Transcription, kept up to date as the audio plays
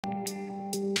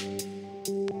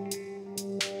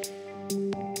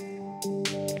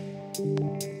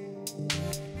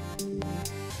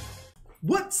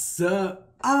What's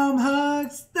up? I'm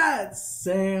HUGZ. That's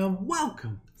Sam.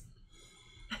 Welcome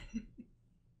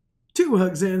to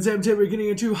HUGZ and Sam. Today we're getting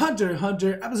into Hunter x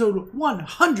Hunter episode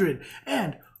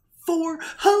 104.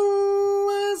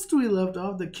 Last we left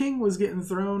off, the king was getting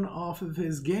thrown off of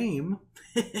his game.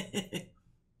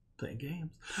 Playing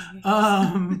games.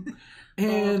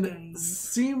 And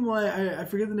seemed like I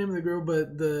forget the name of the girl,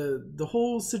 but the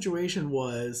whole situation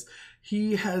was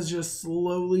he has just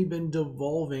slowly been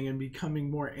devolving and becoming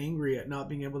more angry at not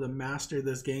being able to master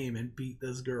this game and beat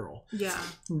this girl. Yeah.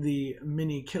 The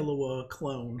mini Killua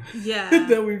clone. Yeah.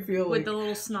 That we feel with like the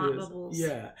little snot bubbles.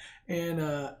 Yeah. And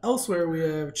elsewhere we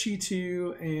have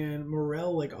Cheetu and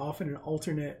Morel like off in an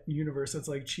alternate universe that's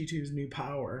like Cheetu's new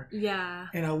power. Yeah.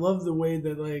 And I love the way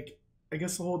that like I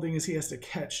guess the whole thing is he has to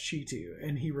catch Cheetu,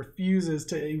 and he refuses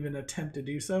to even attempt to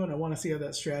do so, and I want to see how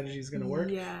that strategy is going to work.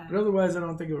 Yeah. But otherwise, I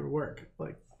don't think it would work,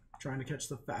 like trying to catch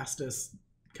the fastest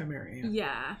Chimera ant.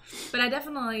 Yeah. But I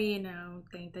definitely,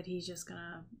 think that he's just going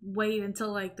to wait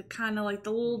until, like, the kind of, like,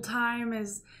 the little time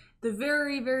is the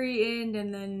very, very end,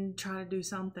 and then try to do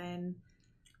something.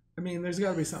 I mean, there's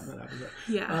got to be something that happens.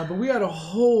 Yeah. But we had a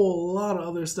whole lot of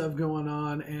other stuff going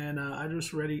on, and I'm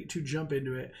just ready to jump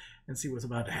into it and see what's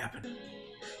about to happen.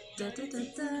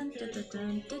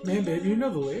 Man, baby, you know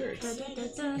the lyrics.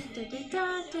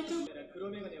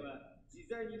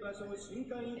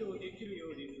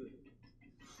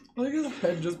 Look at his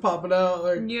head just popping out.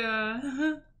 Like, yeah.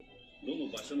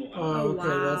 Oh, okay,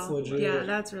 wow. That's legit. Yeah,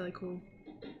 that's really cool.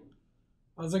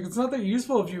 I was like, it's not that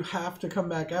useful if you have to come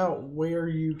back out where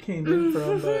you came in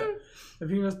from, but if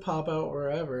you just pop out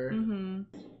wherever. Mm-hmm.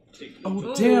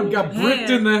 Oh, damn, got bricked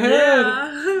in the head.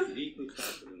 Yeah.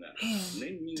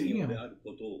 Damn.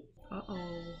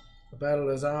 Uh-oh. The battle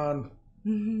is on.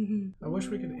 I wish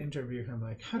we could interview him.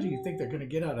 Like, how do you think they're going to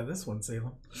get out of this one,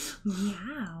 Salem?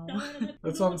 Meow.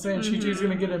 That's what I'm saying. Chi-Chi's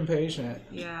going to get impatient.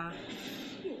 Yeah.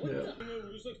 Yeah.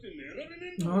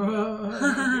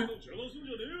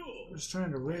 I'm just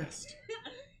trying to rest.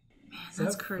 Man,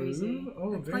 that's crazy. Food?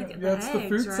 Oh, that's damn. Like yeah, it's the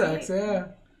fruit sacks, yeah.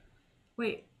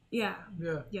 Wait, yeah.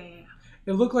 Yeah. Yeah, yeah.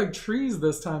 It looked like trees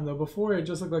this time, though. Before, it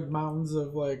just looked like mountains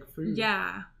of, like, fruit.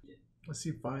 Yeah. Is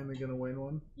he finally going to win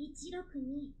one? I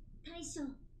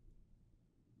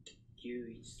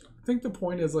think the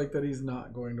point is, like, that he's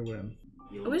not going to win.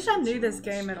 I wish I knew this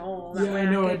game at all. Yeah, I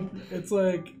know. It's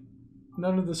like,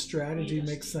 none of the strategy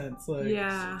makes sense. Like,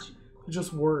 yeah.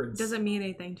 Just words. Doesn't mean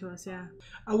anything to us, yeah.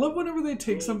 I love whenever they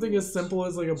take something as simple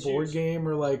as like a board game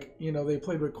or like, they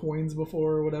played with coins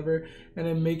before or whatever, and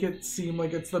then make it seem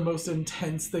like it's the most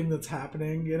intense thing that's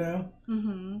happening,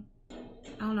 Mm-hmm. I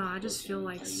don't know, I just feel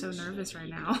like so nervous right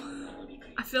now.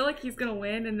 I feel like he's gonna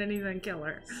win and then he's gonna kill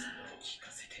her.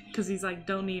 Because he's like,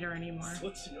 don't need her anymore.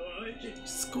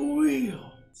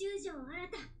 Squeal!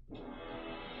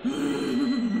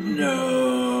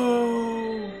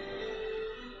 No!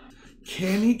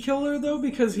 Can he kill her, though?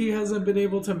 Because he hasn't been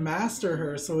able to master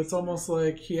her, so it's almost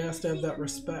like he has to have that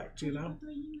respect, I don't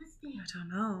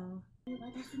know.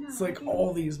 It's like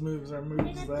all these moves are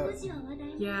moves that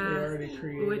they already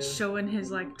created. Which showing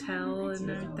his, like, tail and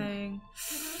everything.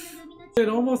 It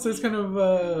almost is kind of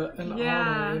an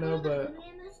honor, but...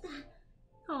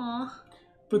 Aww.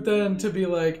 But then to be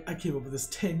like, I came up with this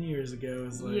 10 years ago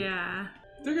is like... Yeah.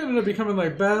 They're gonna end up becoming,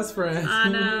 like, best friends. I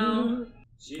know.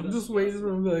 I'm just waiting for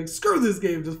him to be like, screw this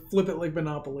game, just flip it like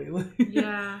Monopoly. Like,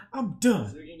 yeah. I'm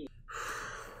done.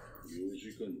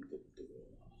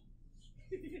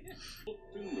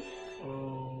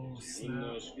 Oh,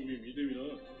 snap.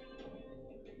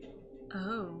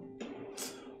 Oh.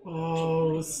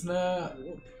 Oh, snap.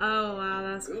 Oh, wow,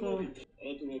 that's cool.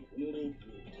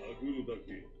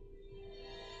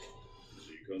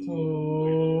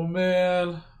 Oh,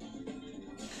 man.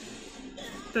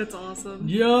 That's awesome.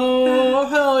 Yo,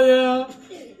 hell yeah.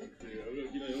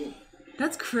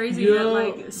 That's crazy that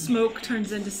like smoke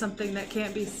turns into something that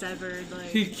can't be severed. Like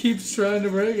he keeps trying to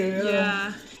break it.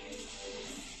 Yeah.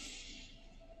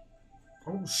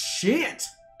 Oh shit.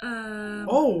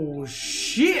 Oh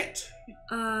shit.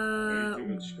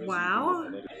 Wow.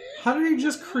 How did he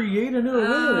just create a new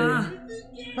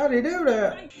ability? How did he do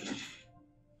that?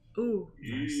 Ooh.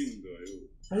 Nice.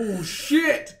 Oh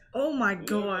shit. Oh my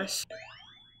gosh.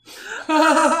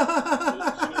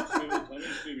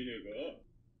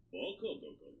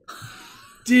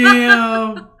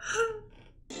 Damn.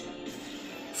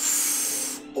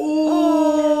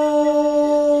 Oh.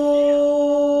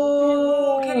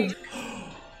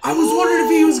 I was wondering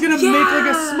if he was gonna make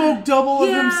like a smoke double of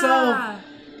himself.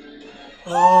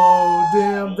 Oh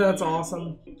damn, that's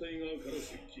awesome.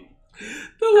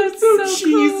 That looks so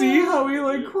cheesy, cool. How he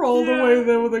like crawled away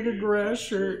there with like a grass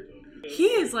shirt. He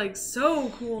is like so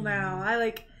cool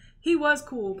now. He was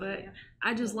cool, but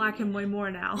I just like him way more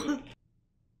now.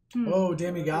 Oh,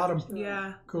 damn, he got him.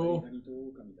 Yeah. Cool.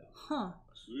 Huh.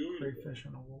 Crayfish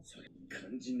and a wolf.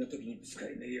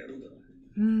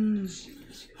 Man,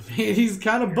 he's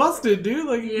kind of busted, dude.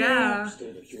 Like, yeah.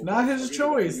 Not his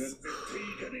choice.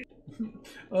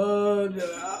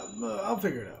 I'll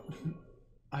figure it out.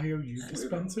 IOU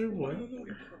dispenser? What?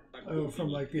 Oh, from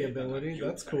like the ability?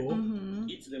 That's cool.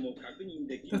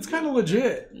 That's kind of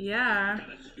legit. Yeah.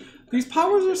 These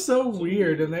powers are so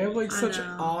weird, and they have like such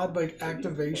odd like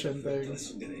activation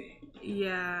things.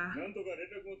 Yeah.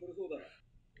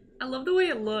 I love the way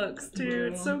it looks too.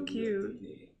 It's so cute.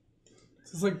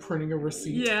 This is like printing a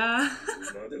receipt. Yeah.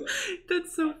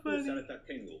 That's so funny.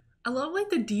 I love like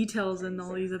the details in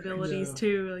all these abilities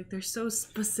too. Like they're so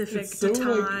specific to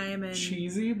time and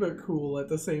cheesy but cool at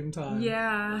the same time.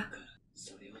 Yeah.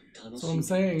 That's what I'm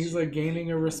saying. He's like gaining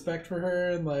a respect for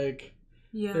her and like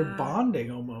they're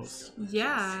bonding almost.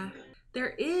 Yeah.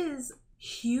 There is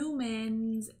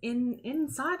humans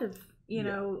inside of, you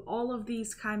know, all of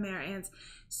these chimera ants.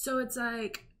 So it's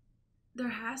like there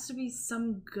has to be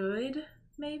some good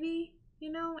maybe,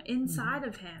 you know, inside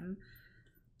of him.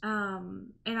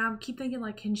 And I keep thinking,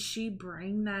 like, can she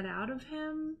bring that out of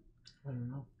him? I don't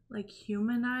know. Like,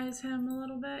 humanize him a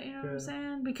little bit, you know what I'm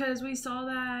saying? Because we saw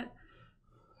that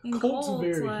in Colt's Colt,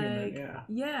 very like, human,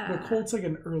 yeah. But Colt's like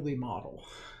an early model.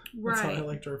 Right. That's how I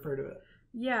like to refer to it.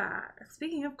 Yeah.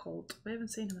 Speaking of Colt, we haven't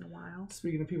seen him in a while.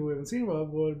 Speaking of people we haven't seen, what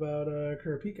about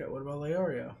Kurapika? What about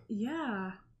Leorio?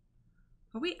 Yeah.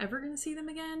 Are we ever going to see them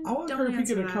again? I want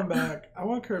Kurapika to come back. I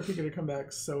want Kurapika to come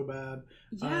back so bad.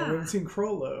 Yeah. We haven't seen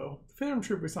Crollo. Phantom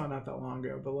Troop we saw not that long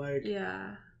ago, but like...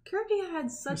 Yeah. Kurapika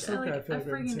had such a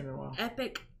freaking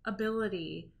epic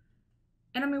ability.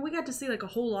 And I mean, we got to see like a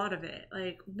whole lot of it.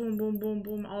 Like, boom, boom, boom,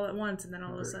 boom, all at once. And then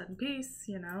all of a sudden, peace,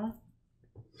 you know?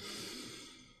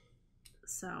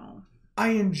 So...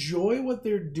 I enjoy what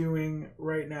they're doing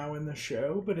right now in the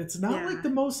show, but it's not like the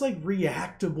most like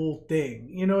reactable thing.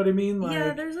 You know what I mean? Like,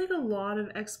 yeah, there's like a lot of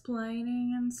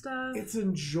explaining and stuff. It's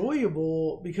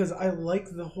enjoyable because I like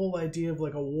the whole idea of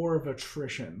like a war of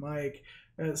attrition. Like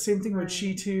same thing with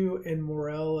Cheetu and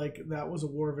Morel. Like that was a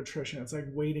war of attrition. It's like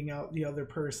waiting out the other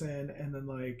person, and then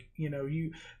like you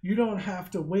don't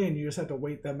have to win. You just have to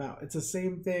wait them out. It's the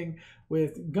same thing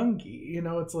with Gungi. You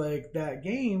know, it's like that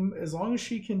game. As long as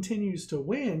she continues to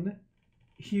win,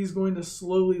 he's going to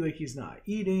slowly, like, he's not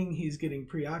eating, he's getting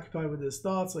preoccupied with his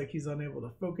thoughts, like he's unable to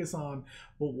focus on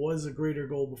what was a greater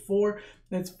goal before.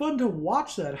 And it's fun to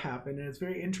watch that happen, and it's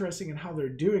very interesting in how they're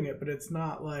doing it, but it's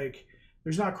not like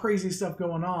there's not crazy stuff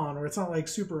going on, or it's not like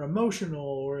super emotional,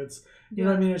 or it's you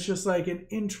know what I mean, it's just like an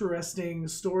interesting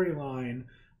storyline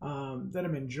that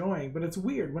I'm enjoying. But it's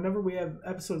weird whenever we have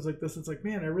episodes like this, it's like,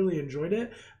 man, I really enjoyed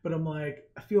it, but I'm like,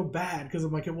 I feel bad because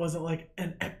I'm like, it wasn't like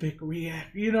an epic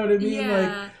react, you know what I mean?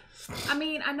 Yeah. I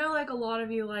mean, I know like a lot of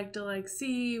you like to like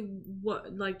see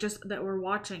what, like, just that we're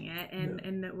watching it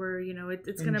and that we're, you know,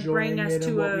 it's gonna bring us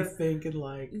to what we think, and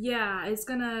like, yeah, it's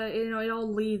gonna, you know, it all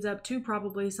leads up to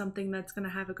probably something that's gonna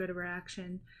have a good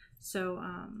reaction. So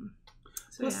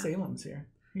plus Salem's here.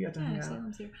 You got to hang out.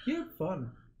 Salem's here. You had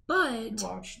fun. But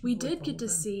we did get to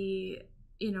see,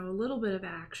 you know, a little bit of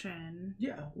action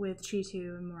with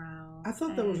Cheetu and Morel. I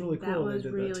thought that was really cool. That was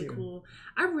really cool.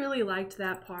 I really liked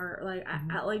that part. Like,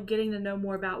 I like getting to know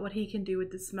more about what he can do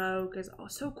with the smoke. Is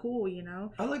so cool, you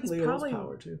know? I like Leo's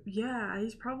power, too. Yeah,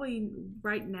 he's probably,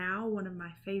 right now, one of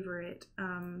my favorite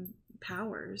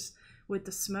powers with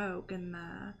the smoke and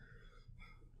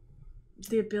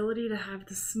the ability to have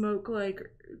the smoke, like,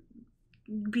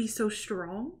 be so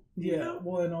strong. Yeah, you know?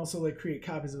 Well, and also like create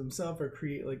copies of himself or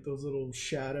create like those little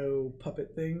shadow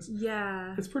puppet things.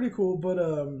 Yeah, it's pretty cool. But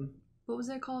what was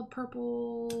it called?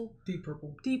 Purple. Deep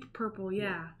purple. Deep purple.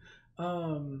 Yeah.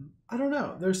 I don't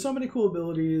know. There's so many cool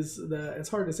abilities that it's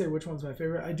hard to say which one's my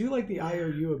favorite. I do like the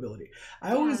IOU ability.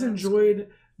 I always enjoyed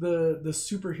the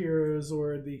superheroes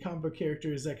or the comic book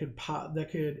characters that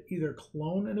could either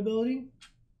clone an ability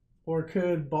or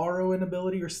could borrow an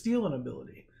ability or steal an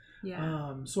ability.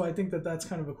 Yeah. So I think that that's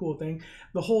kind of a cool thing.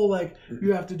 The whole like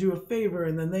you have to do a favor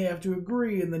and then they have to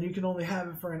agree and then you can only have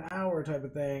it for an hour type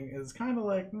of thing is kind of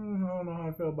like I don't know how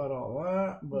I feel about all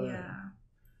that, but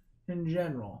in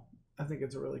general, I think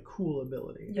it's a really cool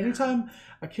ability. Yeah. Anytime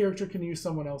a character can use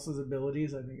someone else's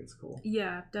abilities, I think it's cool.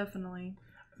 Yeah, definitely.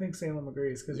 I think Salem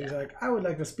agrees because he's like, I would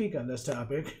like to speak on this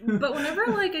topic. But whenever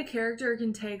like a character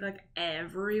can take like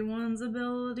everyone's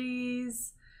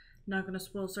abilities. Not going to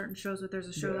spoil certain shows, but there's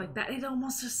a show like that. It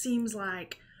almost just seems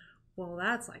like well,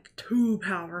 that's like too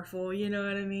powerful, you know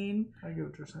what I mean? I get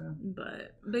what you're saying.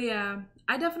 But yeah,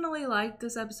 I definitely liked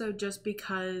this episode just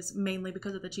mainly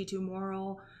because of the Chi-Tu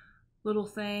moral little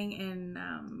thing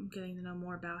and getting to know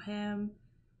more about him.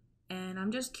 And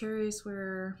I'm just curious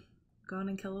where Gon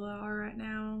and Killua are right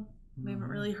now. We haven't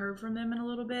really heard from them in a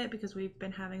little bit because we've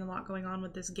been having a lot going on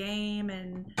with this game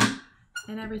and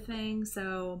everything.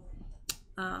 So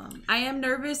I am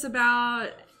nervous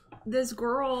about this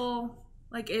girl.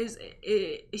 Like, is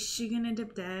she gonna end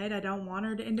up dead? I don't want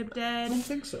her to end up dead. I don't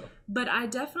think so. But I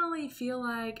definitely feel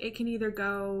like it can either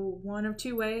go one of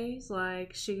two ways.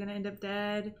 Like, she's gonna end up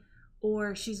dead,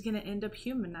 or she's gonna end up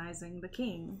humanizing the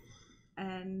king.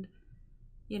 And,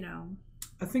 you know.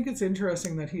 I think it's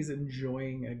interesting that he's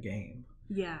enjoying a game.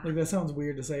 Yeah. Like, that sounds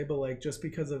weird to say, but, like, just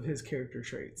because of his character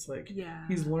traits. Like, yeah.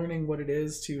 He's learning what it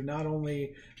is to not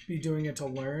only be doing it to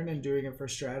learn and doing it for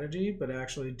strategy, but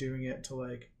actually doing it to,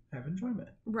 like, have enjoyment.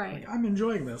 Right. Like, I'm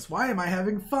enjoying this. Why am I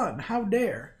having fun? How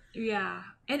dare? Yeah.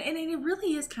 And it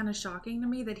really is kind of shocking to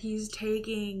me that he's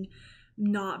taking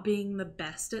not being the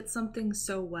best at something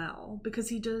so well, because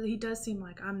he does seem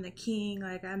like, I'm the king,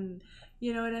 like I'm,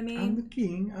 you know what I mean? I'm the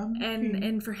king.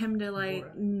 And for him to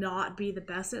like not be the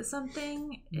best at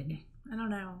something, I don't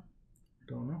know.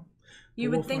 Don't know. You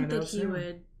would think that he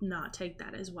would not take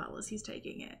that as well as he's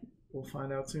taking it. We'll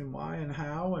find out soon why and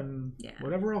how and yeah.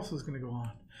 whatever else is going to go on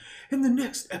in the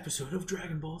next episode of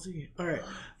Dragon Ball Z. All right.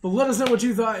 But let us know what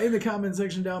you thought in the comment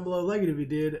section down below. Like it if you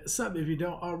did. Sub if you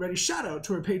don't already. Shout out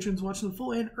to our patrons watching the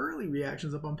full and early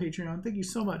reactions up on Patreon. Thank you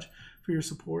so much for your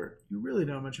support. You really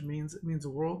know how much it means. It means the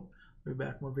world. We'll be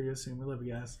back. More videos soon. We love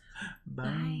you guys.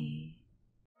 Bye.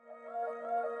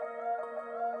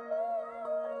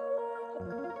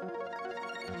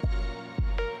 Bye.